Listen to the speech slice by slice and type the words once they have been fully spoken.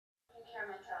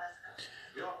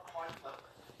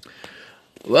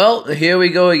Well, here we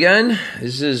go again.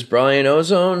 This is Brian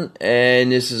Ozone,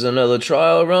 and this is another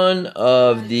trial run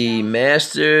of the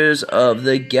Masters of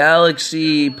the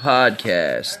Galaxy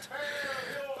podcast.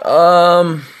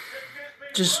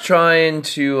 Just trying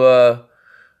to,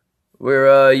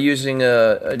 we're using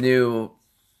a new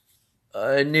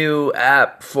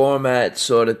app format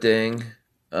sort of thing.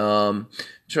 Trying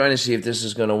to see if this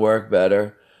is going to work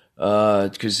better.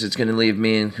 Because it's going to leave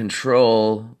me in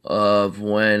control of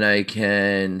when I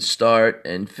can start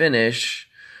and finish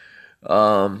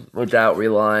without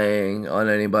relying on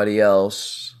anybody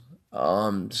else.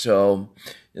 So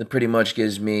it pretty much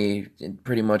gives me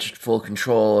pretty much full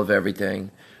control of everything.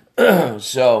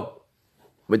 So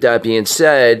with that being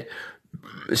said,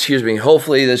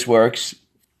 hopefully this works.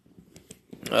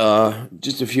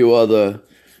 Just a few other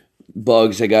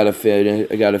bugs I gotta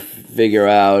figure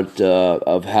out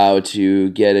of how to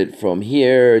get it from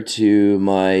here to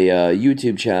my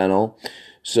YouTube channel,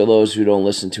 so those who don't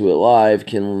listen to it live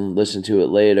can listen to it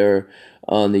later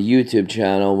on the YouTube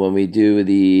channel when we do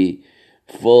the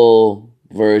full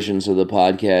versions of the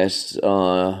podcasts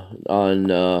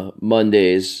on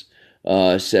Mondays,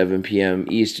 7 p.m.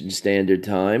 Eastern Standard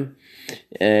Time,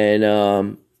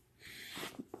 and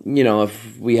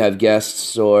if we have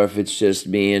guests or if it's just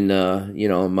me and,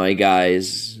 my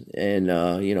guys and,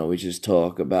 we just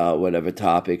talk about whatever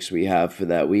topics we have for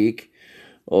that week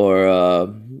or,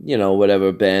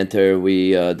 whatever banter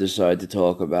we decide to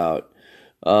talk about.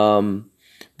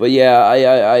 But yeah,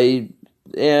 I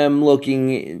am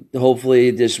looking, hopefully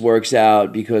this works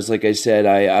out because like I said,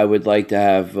 I would like to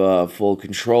have full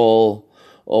control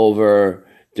over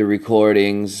the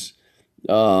recordings,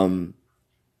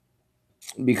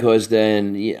 because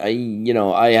then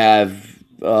I have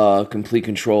complete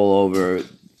control over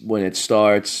when it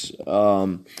starts,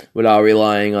 without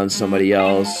relying on somebody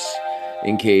else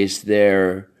in case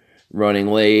they're running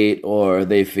late or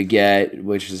they forget,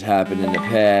 which has happened in the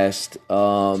past.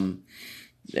 So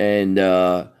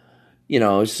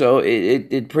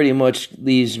it pretty much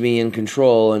leaves me in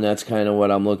control, and that's kind of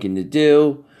what I'm looking to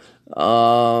do,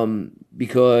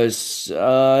 because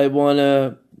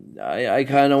I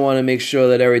kind of want to make sure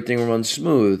that everything runs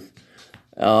smooth.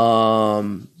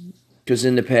 Because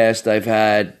in the past I've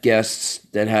had guests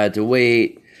that had to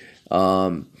wait.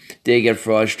 They get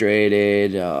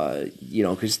frustrated,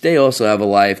 because they also have a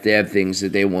life. They have things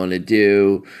that they want to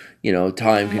do,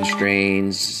 time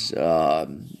constraints.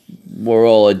 We're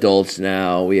all adults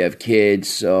now. We have kids,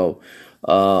 so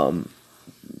you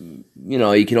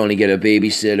can only get a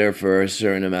babysitter for a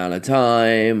certain amount of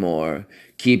time, or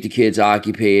keep the kids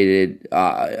occupied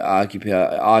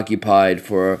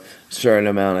for a certain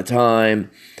amount of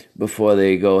time before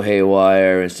they go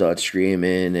haywire and start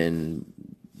screaming and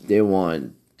they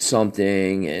want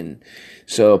something, and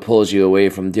so it pulls you away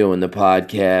from doing the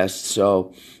podcast.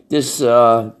 So this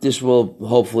will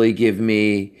hopefully give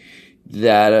me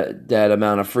that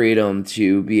amount of freedom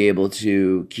to be able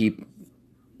to keep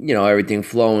everything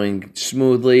flowing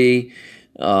smoothly.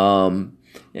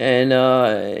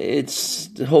 It's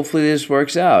hopefully this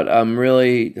works out. I'm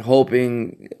really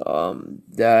hoping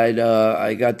that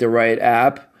I got the right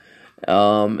app,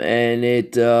 and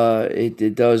it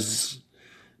does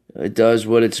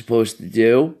what it's supposed to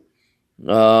do.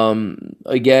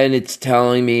 Again, it's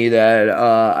telling me that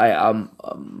I'm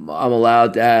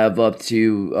allowed to have up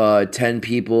to 10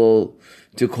 people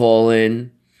to call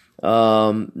in.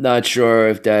 Not sure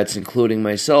if that's including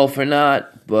myself or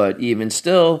not, but even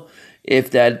still,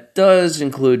 if that does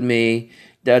include me,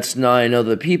 that's 9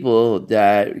 other people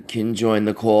that can join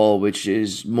the call, which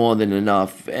is more than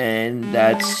enough, and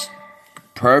that's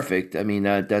perfect. I mean,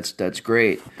 that's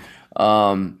great.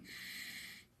 So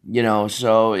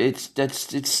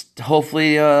it's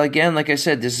hopefully, again, like I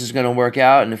said, this is going to work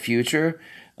out in the future,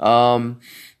 it'll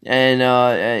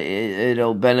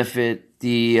benefit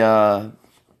the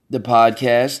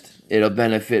podcast. It'll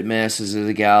benefit Masters of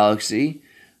the Galaxy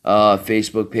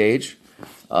Facebook page.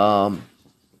 Going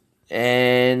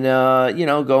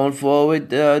forward,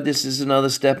 this is another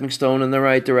stepping stone in the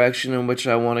right direction in which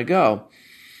I want to go.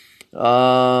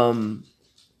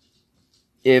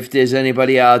 If there's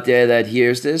anybody out there that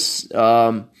hears this,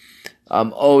 I'm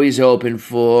always open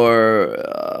for,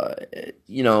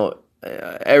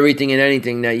 everything and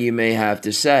anything that you may have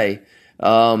to say.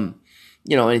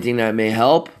 Anything that may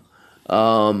help.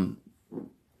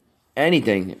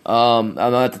 Anything. I'm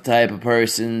not the type of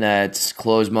person that's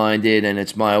closed-minded and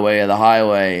it's my way or the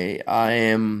highway. I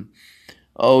am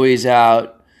always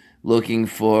out looking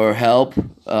for help.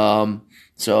 So,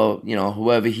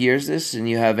 whoever hears this and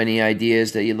you have any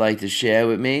ideas that you'd like to share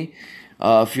with me,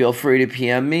 feel free to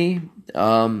PM me,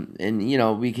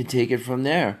 and we can take it from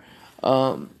there.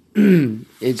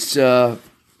 It's I'd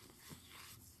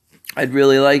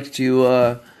really like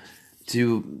to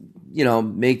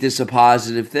make this a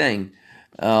positive thing.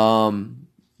 And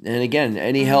again,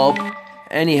 any help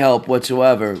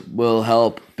whatsoever will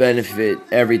help benefit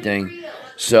everything.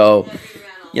 So,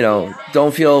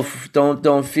 don't feel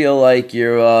like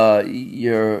you're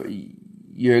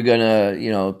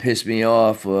gonna piss me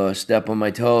off or step on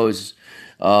my toes.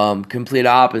 Complete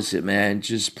opposite, man.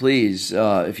 Just please,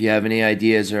 if you have any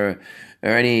ideas or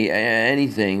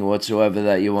anything whatsoever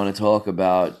that you want to talk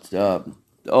about,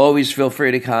 always feel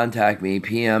free to contact me.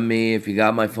 PM me if you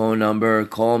got my phone number.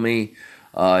 Call me,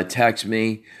 text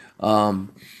me.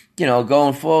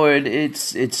 Going forward,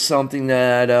 it's something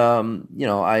that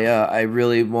I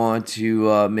really want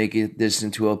to make this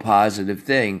into a positive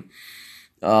thing.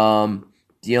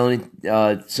 The only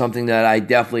something that I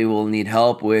definitely will need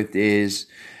help with is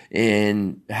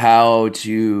in how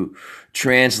to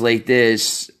translate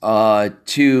this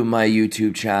to my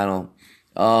YouTube channel.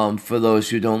 For those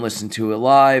who don't listen to it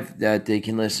live, that they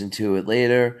can listen to it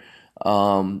later.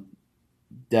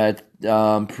 That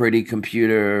pretty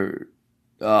computer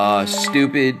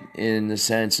stupid in the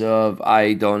sense of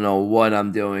I don't know what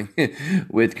I'm doing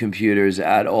with computers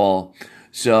at all.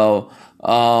 So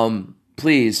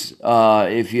please,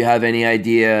 if you have any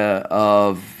idea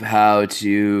of how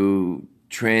to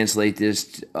translate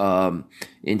this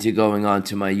into going on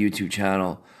to my YouTube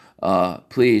channel,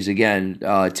 please, again,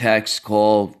 text,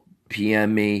 call,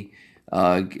 PM me,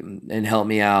 and help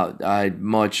me out. I'd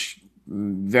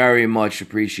very much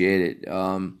appreciate it,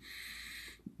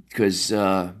 because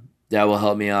that will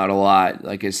help me out a lot.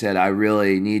 Like I said, I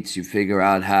really need to figure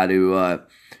out how to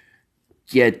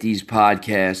get these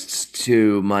podcasts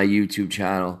to my YouTube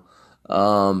channel.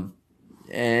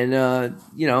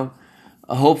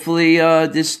 Hopefully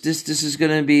this is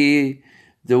going to be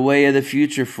the way of the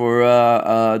future for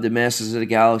the Masters of the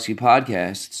Galaxy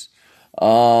podcasts.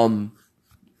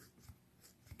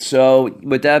 So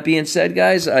with that being said,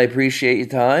 guys, I appreciate your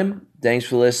time. Thanks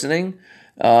for listening.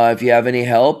 If you have any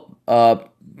help,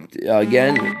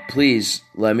 again, please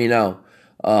let me know.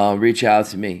 Reach out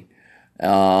to me.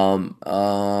 Again,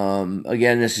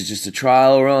 this is just a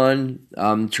trial run.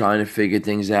 I'm trying to figure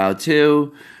things out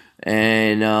too.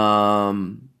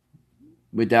 And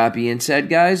with that being said,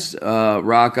 guys,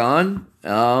 rock on.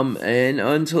 And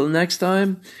until next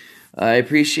time, I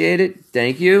appreciate it.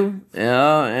 Thank you.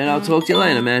 And I'll talk to you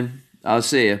later, man. I'll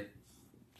see you.